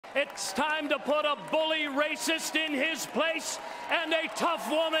It's time to put a bully racist in his place and a tough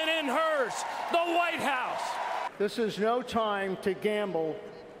woman in hers, the White House. This is no time to gamble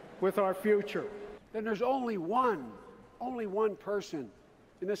with our future. Then there's only one person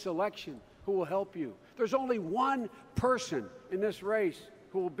in this election who will help you. There's only one person in this race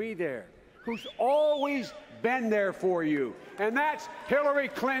who will be there, who's always been there for you, and that's Hillary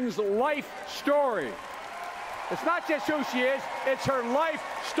Clinton's life story. It's not just who she is, it's her life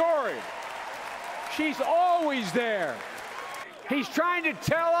story. She's always there. He's trying to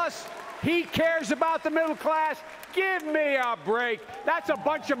tell us he cares about the middle class. Give me a break. That's a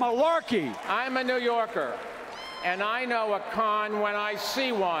bunch of malarkey. I'm a New Yorker, and I know a con when I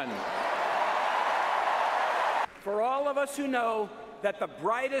see one. For all of us who know that the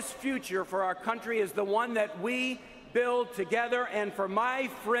brightest future for our country is the one that we build together, and for my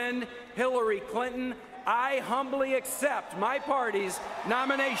friend Hillary Clinton, I humbly accept my party's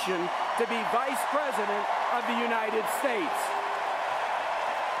nomination to be Vice President of the United States.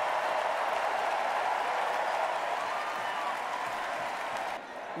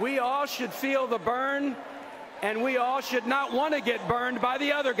 We all should feel the burn, and we all should not want to get burned by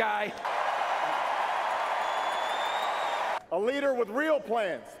the other guy. A leader with real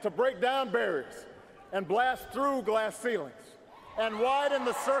plans to break down barriers and blast through glass ceilings and widen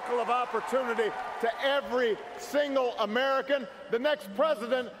the circle of opportunity to every single American, the next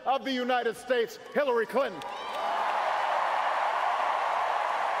president of the United States, Hillary Clinton.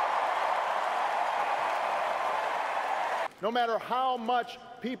 No matter how much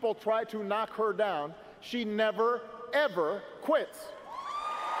people try to knock her down, she never, ever quits.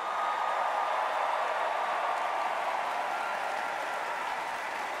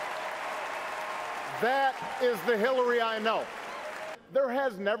 That is the Hillary I know. There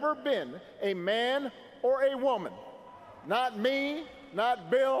has never been a man or a woman, not me, not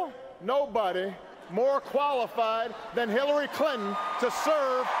Bill, nobody, more qualified than Hillary Clinton to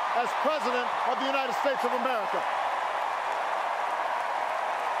serve as President of the United States of America.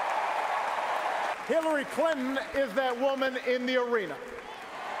 Hillary Clinton is that woman in the arena.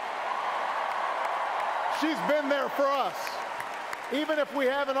 She's been there for us, even if we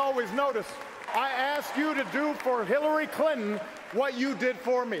haven't always noticed. I ask you to do for Hillary Clinton what you did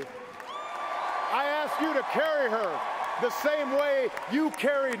for me. I ask you to carry her the same way you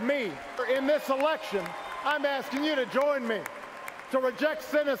carried me. In this election, I'm asking you to join me, to reject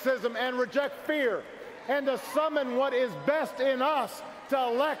cynicism and reject fear, and to summon what is best in us to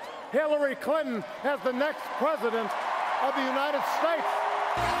elect Hillary Clinton as the next president of the United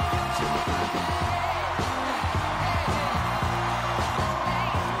States.